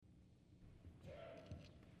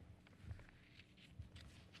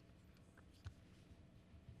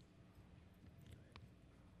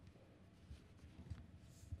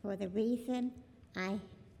for the reason I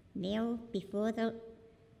kneel before the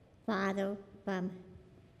Father, from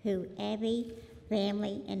who every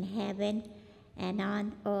family in heaven and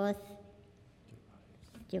on earth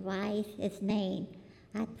derives its name.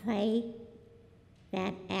 I pray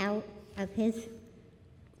that out of his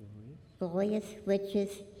glorious riches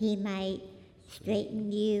he may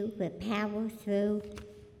straighten you with power through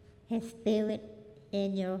his Spirit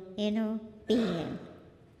in your inner being,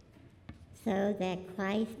 so that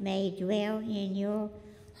Christ may dwell in your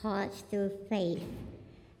hearts through faith.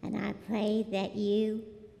 And I pray that you,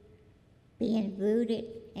 being rooted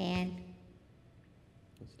and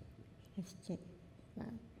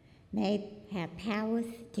may have powers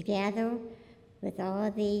together with all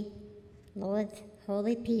the Lord's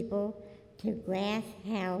holy people to grasp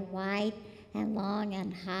how wide and long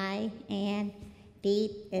and high and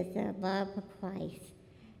deep is the love of Christ,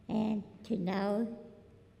 and to know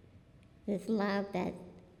this love that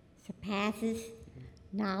surpasses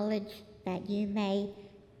knowledge, that you may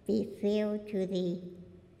be filled to the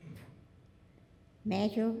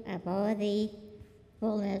measure of all the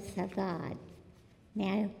fullness of God.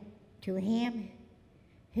 Now, to him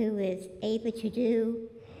who is able to do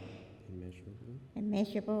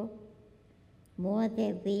immeasurable more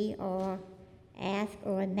than we or ask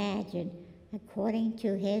or imagine, according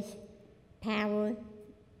to his power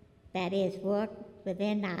that is worked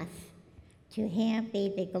within us. To him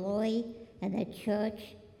be the glory in the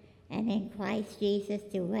church and in Christ Jesus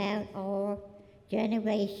throughout all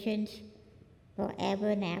generations, forever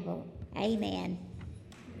and ever. Amen.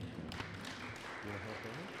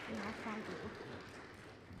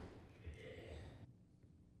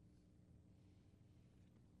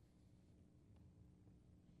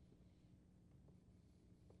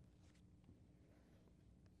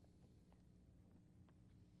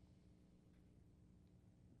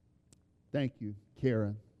 Thank you,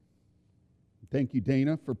 Karen. Thank you,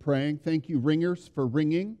 Dana, for praying. Thank you, ringers, for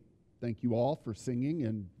ringing. Thank you all for singing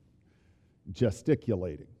and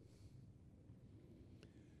gesticulating.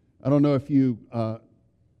 I don't know if you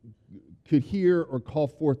could hear or call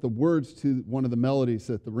forth the words to one of the melodies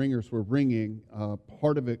that the ringers were ringing.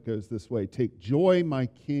 Part of it goes this way: "Take joy, my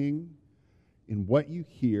King, in what you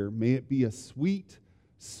hear. May it be a sweet,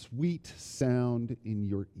 sweet sound in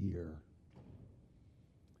your ear."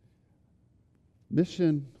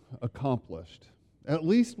 Mission accomplished, at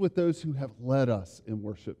least with those who have led us in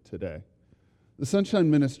worship today. The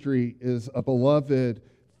Sunshine Ministry is a beloved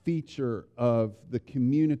feature of the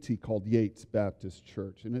community called Yates Baptist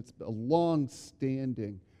Church, and it's a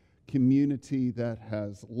long-standing community that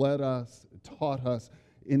has led us, taught us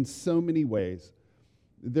in so many ways.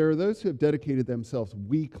 There are those who have dedicated themselves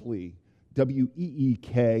weekly,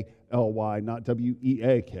 W-E-E-K-L-Y, not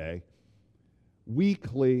W-E-A-K,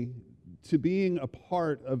 weekly, to being a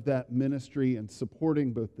part of that ministry and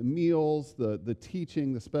supporting both the meals, the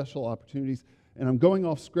teaching, the special opportunities. And I'm going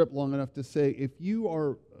off script long enough to say, if you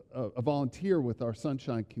are a volunteer with our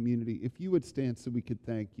Sunshine community, if you would stand so we could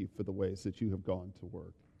thank you for the ways that you have gone to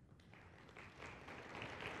work.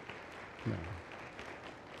 Yeah.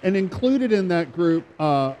 And included in that group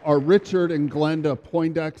are Richard and Glenda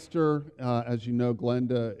Poindexter. As you know,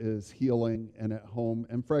 Glenda is healing and at home,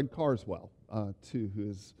 and Fred Carswell, too, who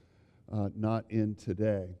is not in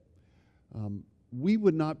today. We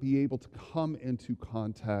would not be able to come into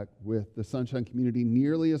contact with the Sunshine community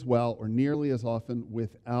nearly as well or nearly as often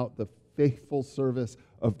without the faithful service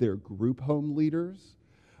of their group home leaders.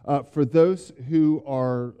 For those who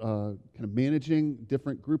are kind of managing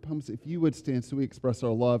different group homes, if you would stand so we express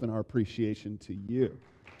our love and our appreciation to you.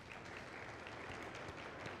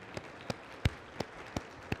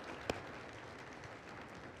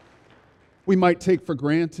 We might take for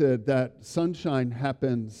granted that Sunshine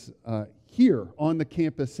happens here on the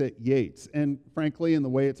campus at Yates. And frankly, in the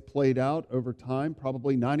way it's played out over time,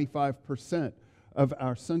 probably 95% of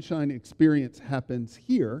our Sunshine experience happens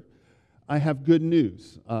here. I have good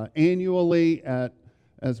news. Annually,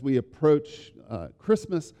 as we approach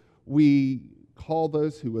Christmas, we call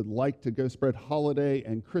those who would like to go spread holiday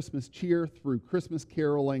and Christmas cheer through Christmas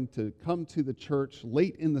caroling to come to the church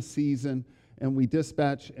late in the season, and we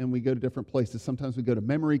dispatch and we go to different places. Sometimes we go to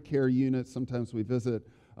memory care units. Sometimes we visit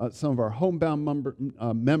some of our homebound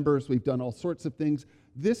members. We've done all sorts of things.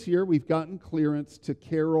 This year, we've gotten clearance to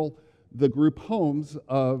carol the group homes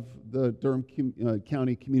of the Durham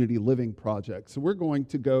County Community Living Project. So we're going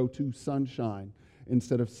to go to Sunshine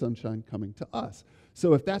instead of Sunshine coming to us.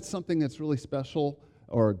 So if that's something that's really special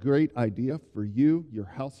or a great idea for you, your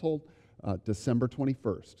household, December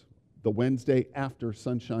 21st, the Wednesday after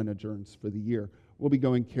Sunshine adjourns for the year, we'll be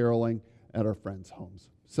going caroling at our friends' homes.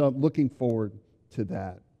 So I'm looking forward to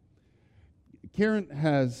that. Karen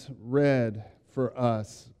has read for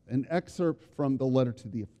us an excerpt from the letter to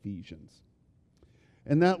the Ephesians.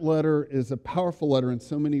 And that letter is a powerful letter in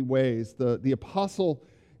so many ways. The apostle,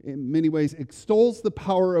 in many ways, extols the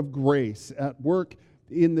power of grace at work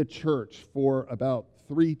in the church for about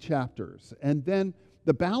 3 chapters. And then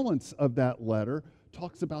the balance of that letter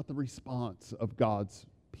talks about the response of God's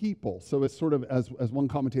people. So it's sort of, as one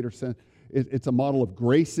commentator said, it's a model of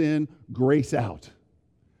grace in, grace out.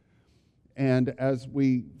 And as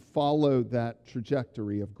we follow that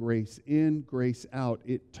trajectory of grace in, grace out,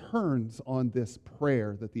 it turns on this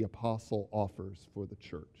prayer that the apostle offers for the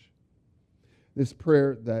church. This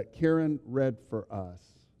prayer that Karen read for us,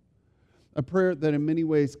 a prayer that in many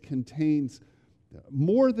ways contains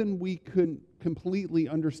more than we could completely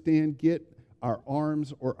understand, get our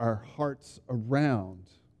arms or our hearts around.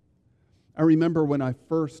 I remember when I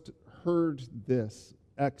first heard this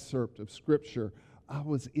excerpt of Scripture, I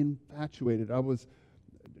was infatuated. I was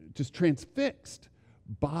just transfixed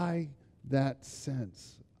by that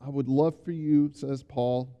sense. I would love for you, says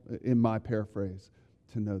Paul in my paraphrase,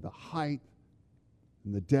 to know the height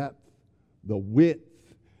and the depth, the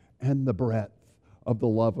width and the breadth of the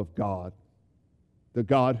love of God. The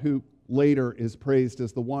God who later is praised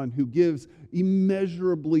as the one who gives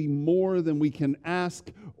immeasurably more than we can ask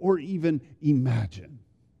or even imagine.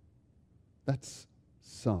 That's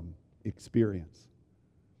some experience.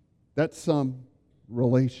 That's some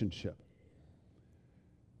relationship.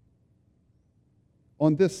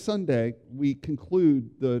 On this Sunday, we conclude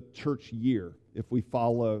the church year if we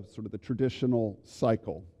follow sort of the traditional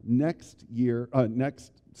cycle. Next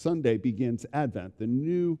Sunday begins Advent, the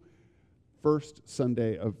new first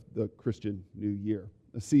Sunday of the Christian New Year,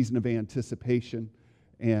 a season of anticipation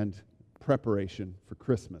and preparation for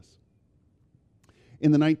Christmas.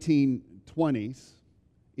 In the 1920s,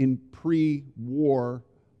 in pre-World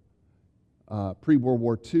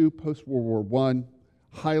War II, post-World War I,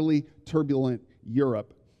 highly turbulent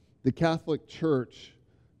Europe, the Catholic Church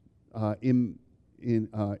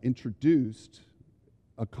introduced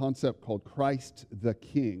a concept called Christ the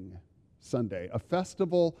King Sunday, a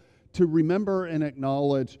festival to remember and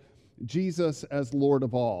acknowledge Jesus as Lord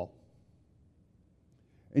of all.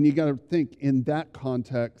 And you got to think in that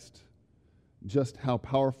context just how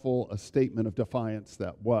powerful a statement of defiance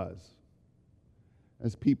that was,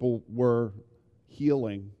 as people were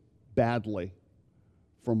healing badly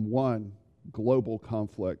from one global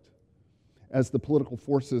conflict, as the political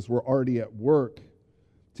forces were already at work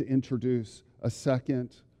to introduce a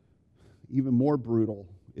second, even more brutal,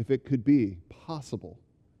 if it could be possible,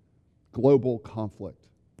 global conflict.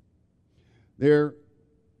 There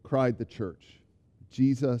cried the church,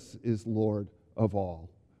 Jesus is Lord of all,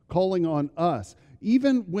 calling on us,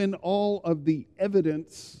 even when all of the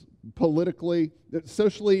evidence politically,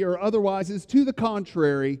 socially, or otherwise is to the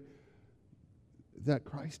contrary, that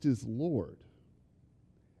Christ is Lord.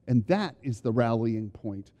 And that is the rallying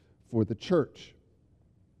point for the church.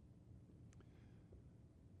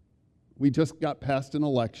 We just got past an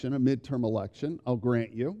election, a midterm election, I'll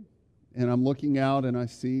grant you. And I'm looking out and I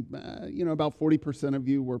see, about 40% of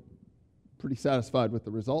you were pretty satisfied with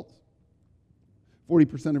the results.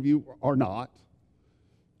 40% of you are not.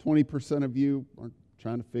 20% of you are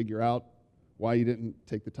trying to figure out why you didn't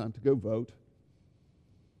take the time to go vote.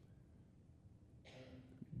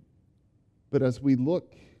 But as we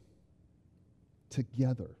look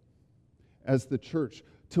together as the church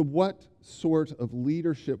to what sort of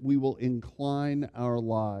leadership we will incline our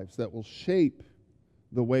lives that will shape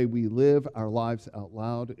the way we live our lives out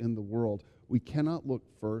loud in the world, we cannot look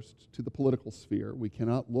first to the political sphere. We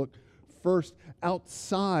cannot look first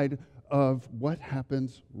outside of what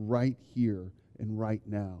happens right here and right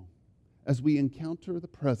now as we encounter the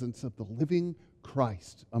presence of the living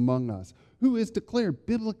Christ among us, who is declared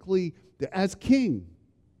biblically as King.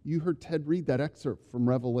 You heard Ted read that excerpt from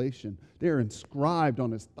Revelation. There, inscribed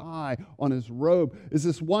on his thigh, on his robe, is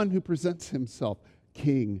this one who presents himself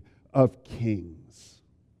King of Kings.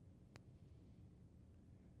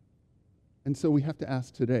 And so we have to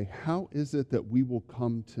ask today, how is it that we will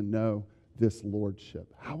come to know this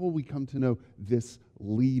lordship? How will we come to know this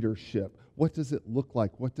leadership? What does it look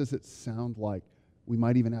like? What does it sound like? We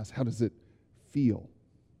might even ask, how does it feel?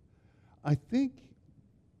 I think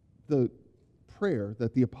the prayer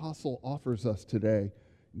that the apostle offers us today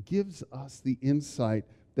gives us the insight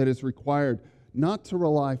that is required not to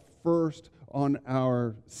rely first on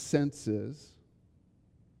our senses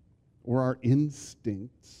or our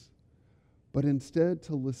instincts, but instead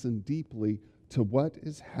to listen deeply to what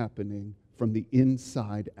is happening from the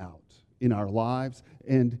inside out in our lives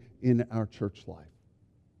and in our church life.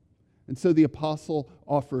 And so the apostle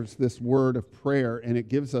offers this word of prayer, and it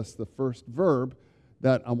gives us the first verb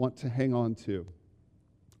that I want to hang on to.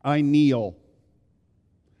 I kneel.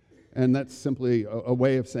 And that's simply a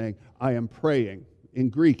way of saying, I am praying. In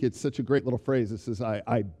Greek, it's such a great little phrase. It says,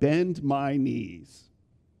 I bend my knees.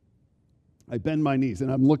 I bend my knees.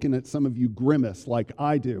 And I'm looking at some of you grimace like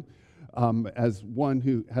I do, as one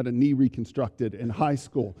who had a knee reconstructed in high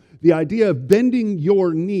school. The idea of bending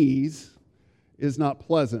your knees is not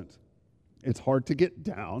pleasant. It's hard to get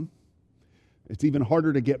down. It's even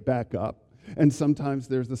harder to get back up. And sometimes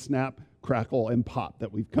there's the snap, crackle, and pop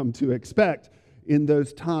that we've come to expect in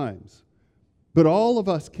those times. But all of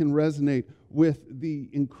us can resonate with the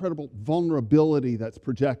incredible vulnerability that's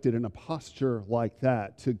projected in a posture like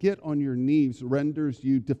that. To get on your knees renders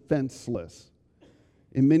you defenseless.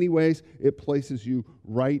 In many ways, it places you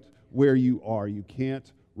right where you are. You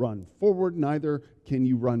can't run forward, neither can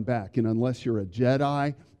you run back. And unless you're a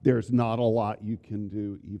Jedi, there's not a lot you can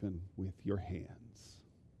do even with your hands.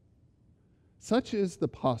 Such is the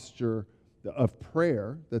posture of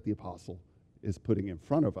prayer that the apostle is putting in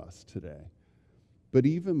front of us today. But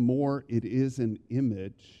even more, it is an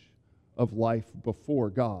image of life before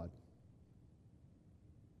God.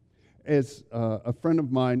 As a friend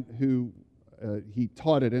of mine who he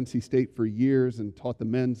taught at NC State for years and taught the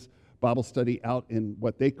men's Bible study out in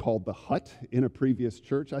what they called the hut in a previous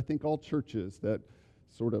church. I think all churches that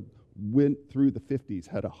sort of went through the 50s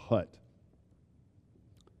had a hut.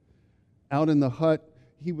 Out in the hut,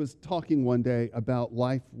 he was talking one day about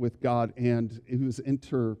life with God, and he was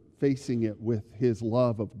interfacing it with his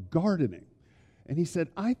love of gardening. And he said,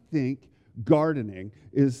 I think gardening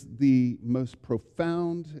is the most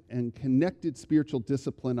profound and connected spiritual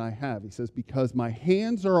discipline I have. He says, because my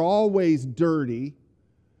hands are always dirty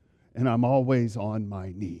and I'm always on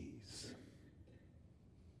my knees.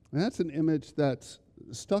 And that's an image that's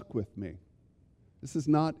stuck with me. This is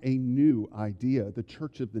not a new idea. The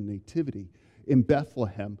Church of the Nativity in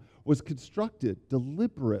Bethlehem was constructed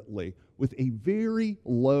deliberately with a very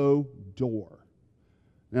low door.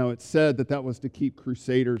 Now, it's said that that was to keep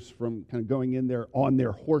crusaders from kind of going in there on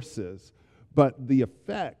their horses, but the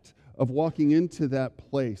effect of walking into that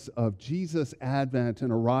place of Jesus' advent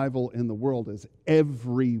and arrival in the world is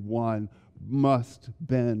everyone must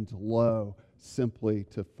bend low simply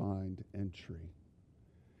to find entry.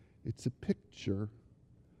 It's a picture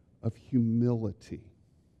of humility.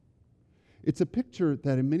 It's a picture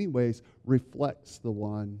that in many ways reflects the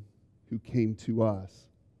one who came to us.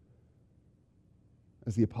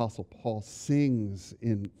 As the Apostle Paul sings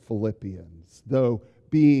in Philippians, though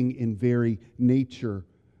being in very nature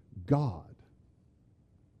God,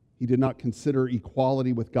 he did not consider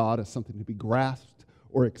equality with God as something to be grasped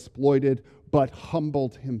or exploited, but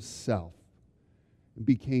humbled himself and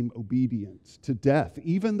became obedient to death,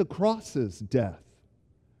 even the cross's death.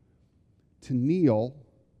 To kneel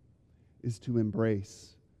is to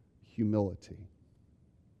embrace humility.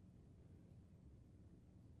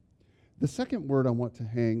 The second word I want to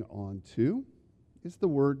hang on to is the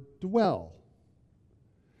word dwell.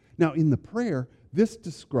 Now, in the prayer, this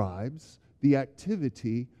describes the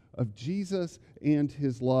activity of Jesus and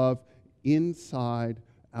his love inside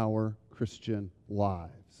our Christian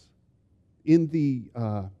lives. In the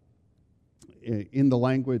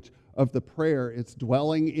language of the prayer, it's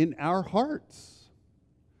dwelling in our hearts.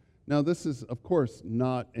 Now, this is, of course,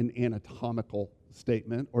 not an anatomical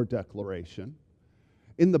statement or declaration.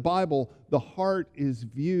 In the Bible, the heart is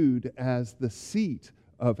viewed as the seat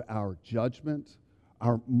of our judgment,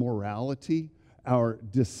 our morality, our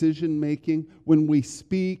decision-making. When we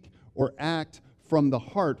speak or act from the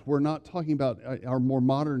heart, we're not talking about our more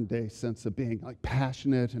modern-day sense of being like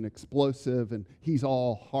passionate and explosive, and he's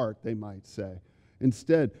all heart, they might say.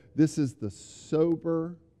 Instead, this is the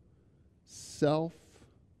sober,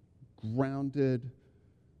 self-grounded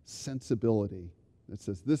sensibility that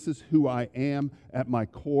says, this is who I am at my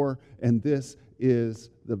core, and this is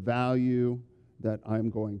the value that I'm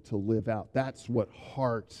going to live out. That's what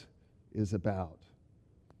heart is about.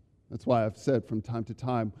 That's why I've said from time to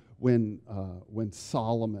time, when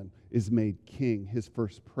Solomon is made king, his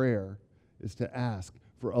first prayer is to ask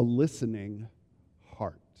for a listening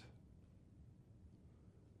heart,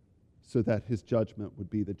 so that his judgment would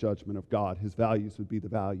be the judgment of God, his values would be the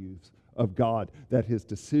values of God, that his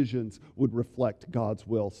decisions would reflect God's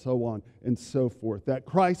will, so on and so forth. That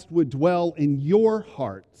Christ would dwell in your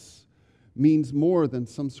hearts means more than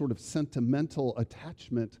some sort of sentimental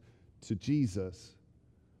attachment to Jesus.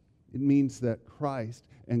 It means that Christ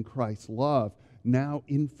and Christ's love now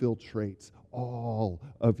infiltrates all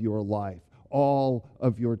of your life, all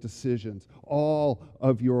of your decisions, all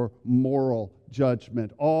of your moral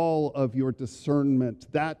judgment, all of your discernment.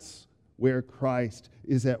 That's where Christ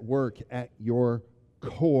is at work at your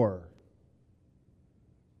core.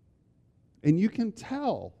 And you can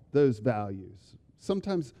tell those values.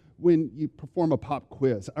 Sometimes when you perform a pop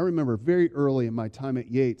quiz, I remember very early in my time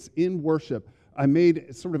at Yates, in worship, I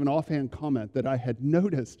made sort of an offhand comment that I had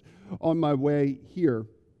noticed on my way here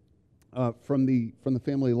from the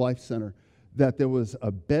Family Life Center, that there was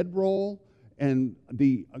a bedroll and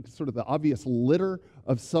the sort of the obvious litter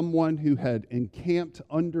of someone who had encamped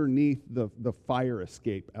underneath the fire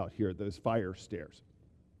escape out here, those fire stairs.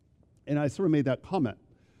 And I sort of made that comment.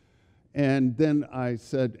 And then I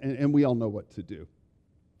said, and we all know what to do.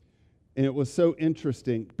 And it was so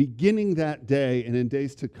interesting. Beginning that day and in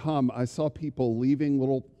days to come, I saw people leaving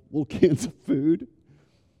little cans of food,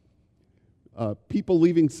 people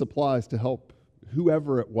leaving supplies to help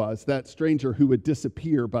whoever it was, that stranger who would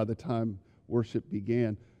disappear by the time worship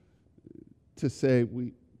began, to say,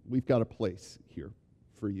 we've got a place here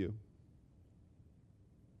for you.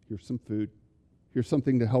 Here's some food. Here's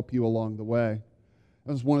something to help you along the way.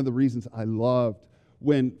 That was one of the reasons I loved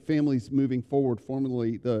when Families Moving Forward,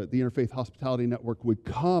 formerly the Interfaith Hospitality Network, would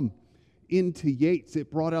come into Yates. It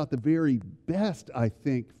brought out the very best, I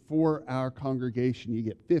think, for our congregation. You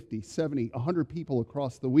get 50, 70, 100 people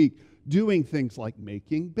across the week doing things like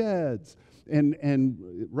making beds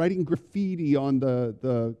and writing graffiti on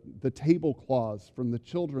the tablecloths from the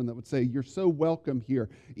children that would say, "You're so welcome here."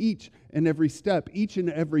 Each and every step, each and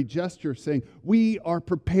every gesture saying, "We are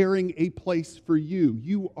preparing a place for you.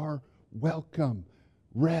 You are welcome.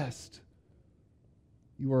 Rest.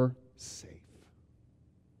 You are safe."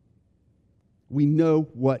 We know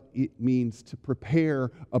what it means to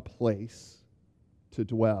prepare a place to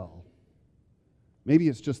dwell. Maybe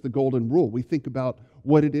it's just the golden rule. We think about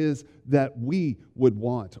what it is that we would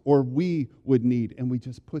want or we would need, and we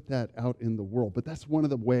just put that out in the world. But that's one of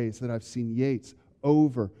the ways that I've seen Yates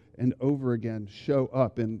over and over again show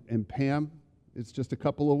up. And Pam, it's just a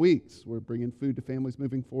couple of weeks. We're bringing food to Families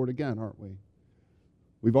Moving Forward again, aren't we?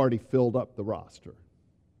 We've already filled up the roster.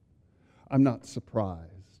 I'm not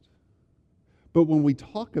surprised. But when we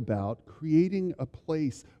talk about creating a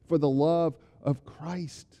place for the love of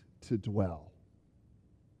Christ to dwell,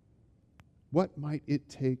 what might it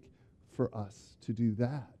take for us to do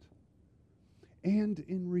that? And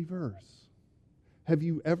in reverse, have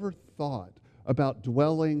you ever thought about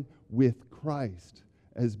dwelling with Christ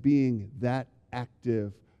as being that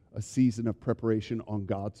active a season of preparation on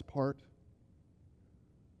God's part?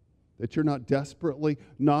 That you're not desperately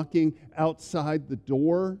knocking outside the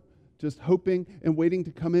door, just hoping and waiting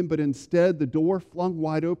to come in, but instead the door flung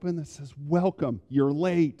wide open that says, "Welcome, you're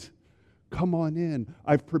late. Come on in.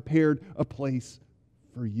 I've prepared a place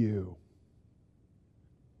for you."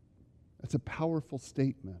 That's a powerful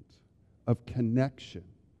statement of connection,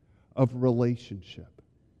 of relationship.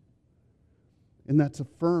 And that's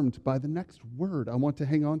affirmed by the next word I want to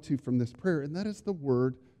hang on to from this prayer, and that is the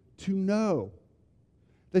word to know.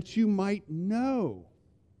 That you might know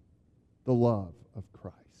the love of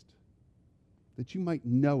Christ. That you might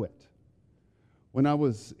know it. When I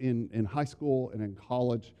was in high school and in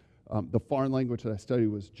college, the foreign language that I studied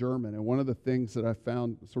was German. And one of the things that I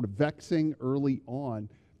found sort of vexing early on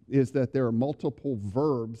is that there are multiple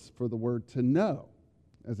verbs for the word to know,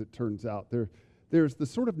 as it turns out. There's the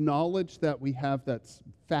sort of knowledge that we have that's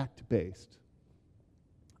fact-based.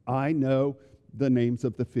 I know the names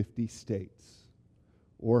of the 50 states.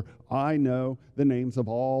 Or I know the names of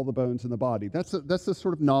all the bones in the body. That's the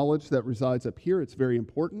sort of knowledge that resides up here. It's very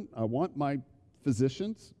important. I want my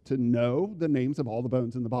physicians to know the names of all the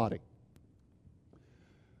bones in the body.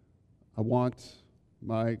 I want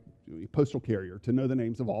my postal carrier to know the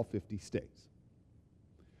names of all 50 states.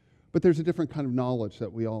 But there's a different kind of knowledge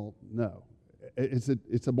that we all know.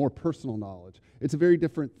 It's a more personal knowledge. It's a very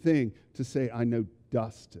different thing to say, I know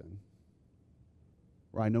Dustin,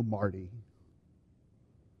 or I know Marty.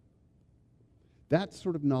 That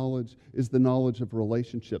sort of knowledge is the knowledge of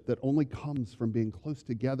relationship that only comes from being close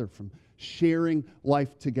together, from sharing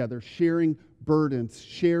life together, sharing burdens,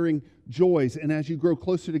 sharing joys. And as you grow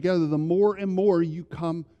closer together, the more and more you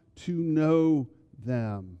come to know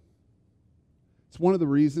them. It's one of the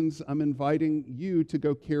reasons I'm inviting you to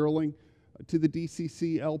go caroling to the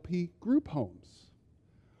DCC LP group homes.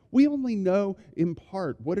 We only know in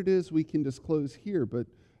part what it is we can disclose here, but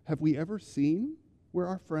have we ever seen where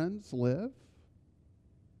our friends live?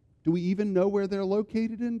 Do we even know where they're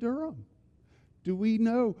located in Durham? Do we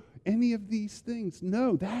know any of these things?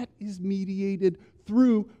 No, that is mediated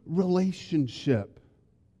through relationship.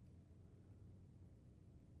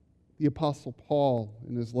 The Apostle Paul,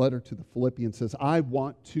 in his letter to the Philippians, says, I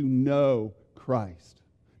want to know Christ.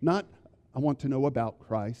 Not, I want to know about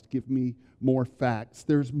Christ. Give me more facts.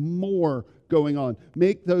 There's more going on.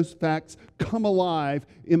 Make those facts come alive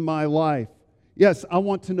in my life. Yes, I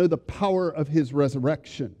want to know the power of his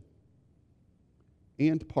resurrection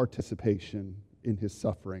and participation in his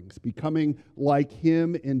sufferings, becoming like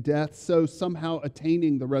him in death, so somehow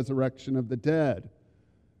attaining the resurrection of the dead.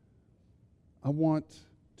 I want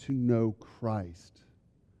to know Christ,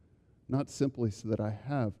 not simply so that I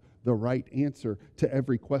have the right answer to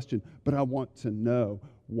every question, but I want to know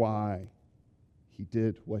why he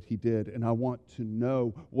did what he did, and I want to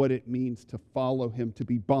know what it means to follow him, to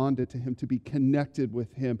be bonded to him, to be connected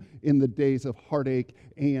with him in the days of heartache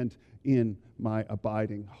and in my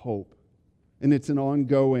abiding hope. And it's an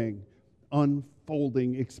ongoing,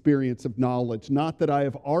 unfolding experience of knowledge. Not that I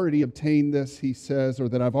have already obtained this, he says, or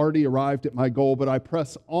that I've already arrived at my goal, but I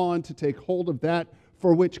press on to take hold of that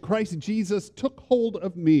for which Christ Jesus took hold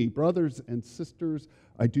of me. Brothers and sisters,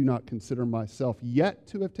 I do not consider myself yet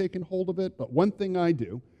to have taken hold of it, but one thing I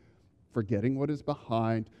do, forgetting what is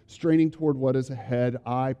behind, straining toward what is ahead,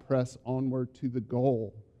 I press onward to the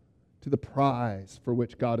goal, to the prize for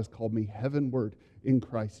which God has called me heavenward in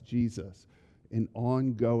Christ Jesus. An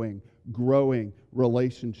ongoing, growing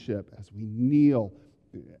relationship as we kneel,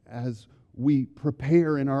 as we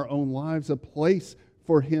prepare in our own lives a place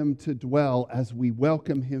for him to dwell, as we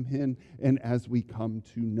welcome him in, and as we come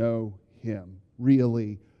to know him,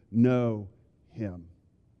 really know him.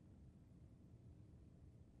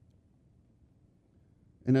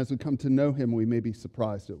 And as we come to know him, we may be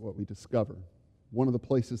surprised at what we discover. One of the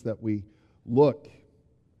places that we look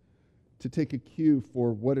to take a cue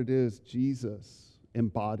for what it is Jesus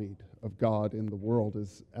embodied of God in the world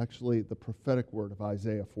is actually the prophetic word of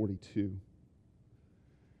Isaiah 42.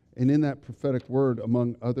 And in that prophetic word,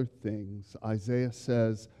 among other things, Isaiah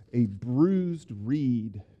says, a bruised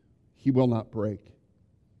reed he will not break.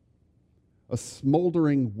 A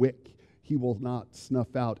smoldering wick he will not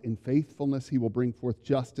snuff out. In faithfulness he will bring forth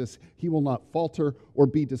justice. He will not falter or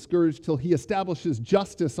be discouraged till he establishes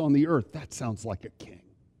justice on the earth. That sounds like a king.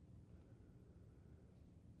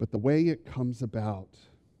 But the way it comes about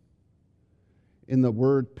in the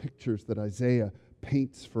word pictures that Isaiah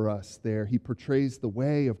paints for us there, he portrays the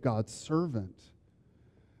way of God's servant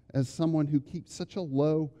as someone who keeps such a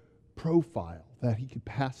low profile that he could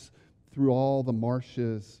pass through all the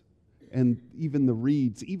marshes and even the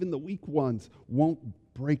reeds, even the weak ones, won't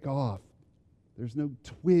break off. There's no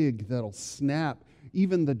twig that'll snap.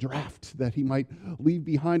 Even the draft that he might leave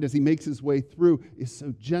behind as he makes his way through is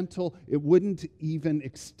so gentle, it wouldn't even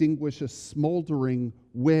extinguish a smoldering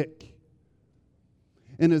wick.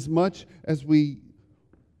 And as much as we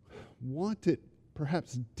want it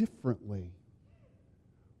perhaps differently,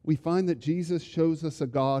 we find that Jesus shows us a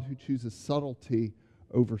God who chooses subtlety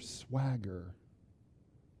over swagger,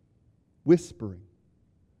 whispering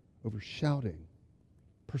over shouting,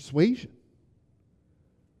 persuasion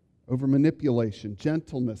over manipulation,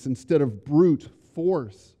 gentleness instead of brute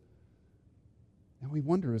force. And we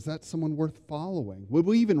wonder, is that someone worth following? Would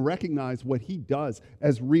we even recognize what he does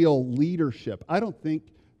as real leadership? I don't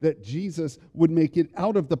think that Jesus would make it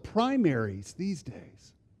out of the primaries these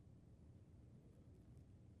days.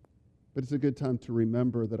 But it's a good time to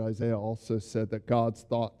remember that Isaiah also said that God's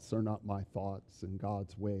thoughts are not my thoughts and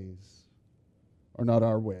God's ways are not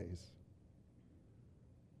our ways.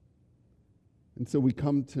 And so we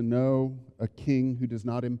come to know a king who does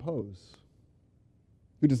not impose,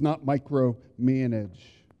 who does not micromanage,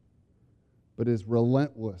 but is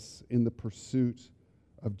relentless in the pursuit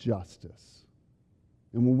of justice.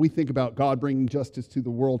 And when we think about God bringing justice to the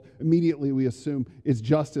world, immediately we assume it's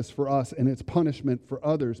justice for us and it's punishment for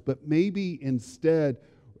others. But maybe instead,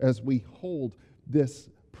 as we hold this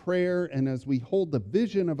prayer and as we hold the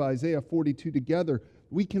vision of Isaiah 42 together,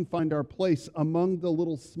 we can find our place among the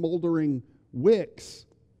little smoldering wicks,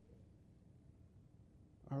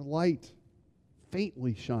 our light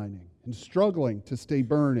faintly shining and struggling to stay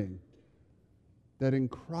burning, that in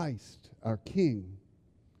Christ, our King,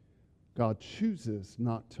 God chooses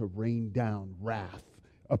not to rain down wrath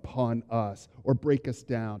upon us or break us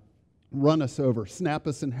down, run us over, snap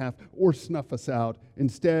us in half, or snuff us out.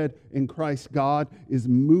 Instead, in Christ, God is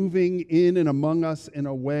moving in and among us in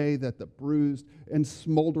a way that the bruised and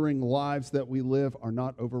smoldering lives that we live are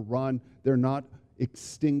not overrun. They're not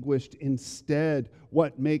extinguished. Instead,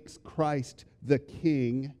 what makes Christ the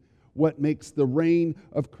King, what makes the reign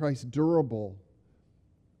of Christ durable,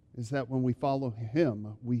 is that when we follow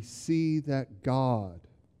him, we see that God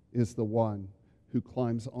is the one who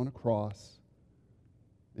climbs on a cross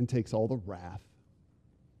and takes all the wrath,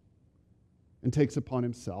 and takes upon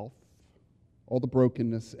himself all the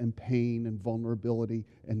brokenness and pain and vulnerability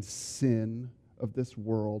and sin of this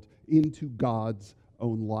world into God's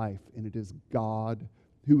own life. And it is God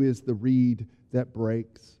who is the reed that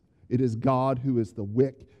breaks. It is God who is the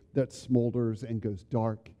wick that smolders and goes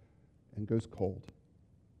dark and goes cold,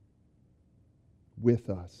 with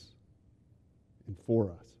us and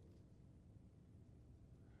for us.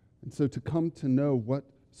 And so to come to know what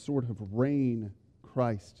sort of reign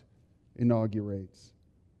Christ inaugurates,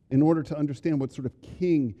 in order to understand what sort of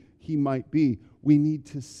king he might be, we need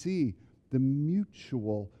to see the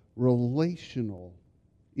mutual, relational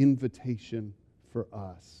invitation for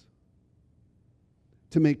us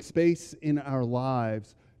to make space in our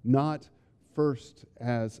lives, not first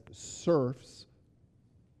as serfs,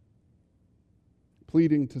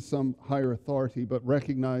 pleading to some higher authority, but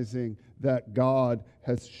recognizing that God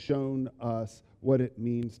has shown us what it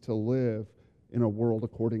means to live in a world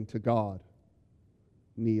according to God.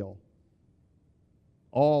 Kneel.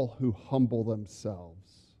 All who humble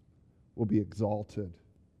themselves will be exalted,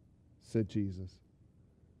 said Jesus.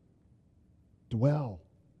 Dwell.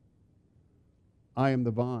 I am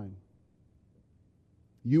the vine.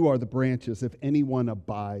 You are the branches. If anyone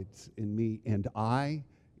abides in me and I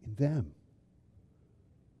in them,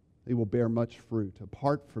 they will bear much fruit.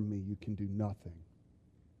 Apart from me, you can do nothing.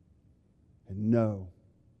 And know,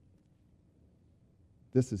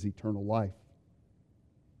 this is eternal life,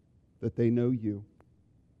 that they know you,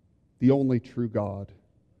 the only true God,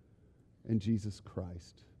 and Jesus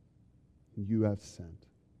Christ, whom you have sent.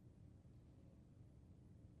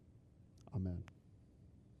 Amen.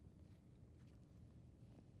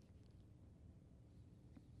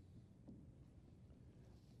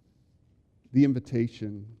 The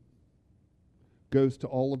invitation goes to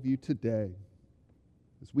all of you today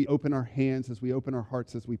as we open our hands, as we open our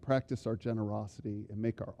hearts, as we practice our generosity and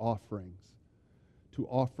make our offerings, to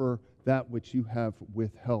offer that which you have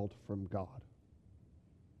withheld from God.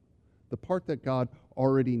 The part that God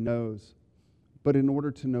already knows, but in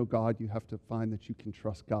order to know God, you have to find that you can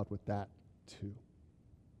trust God with that too.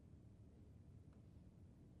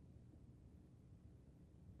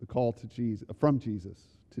 The call to Jesus, from Jesus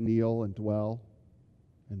to kneel and dwell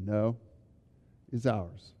and know is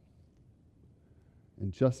ours.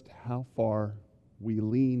 And just how far we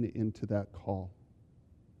lean into that call,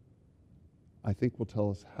 I think will tell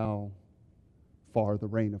us how far the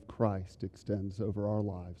reign of Christ extends over our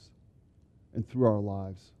lives and through our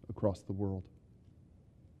lives across the world.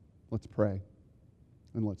 Let's pray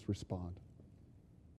and let's respond.